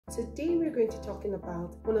Today we're going to be talking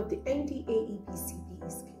about one of the NDAEB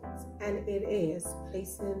CPE skills, and it is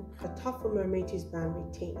placing a tauphomer matrix band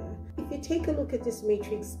retainer. If you take a look at this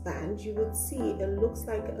matrix band, you would see it looks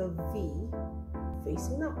like a V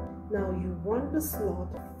facing up. Now you want the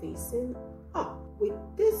slot facing up. With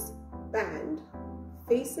this band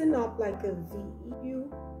facing up like a V,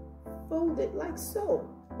 you fold it like so.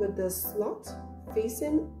 With the slot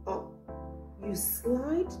facing up, you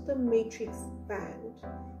slide the matrix band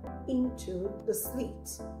into the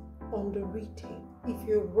slit on the retain. If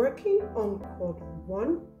you're working on cord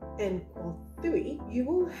 1 and cord 3, you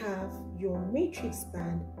will have your matrix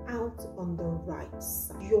band out on the right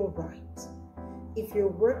side, your right. If you're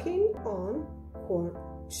working on cord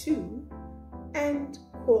 2 and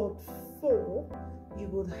cord 4, you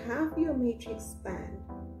will have your matrix band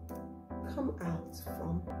come out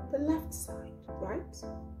from the left side, right,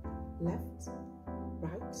 left,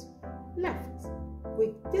 right, left.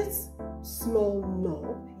 With this small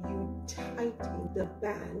knob, you tighten the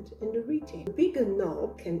band in the retain. The bigger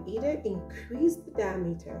knob can either increase the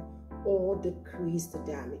diameter or decrease the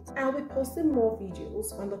diameter. I'll be posting more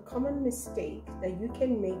videos on the common mistake that you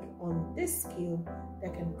can make on this skill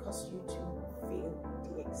that can cause you to fail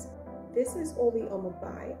the exam. This is Oli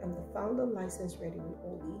Omobai. I'm the founder of License Ready with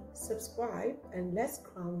Oli. Subscribe and let's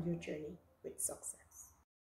crown your journey with success.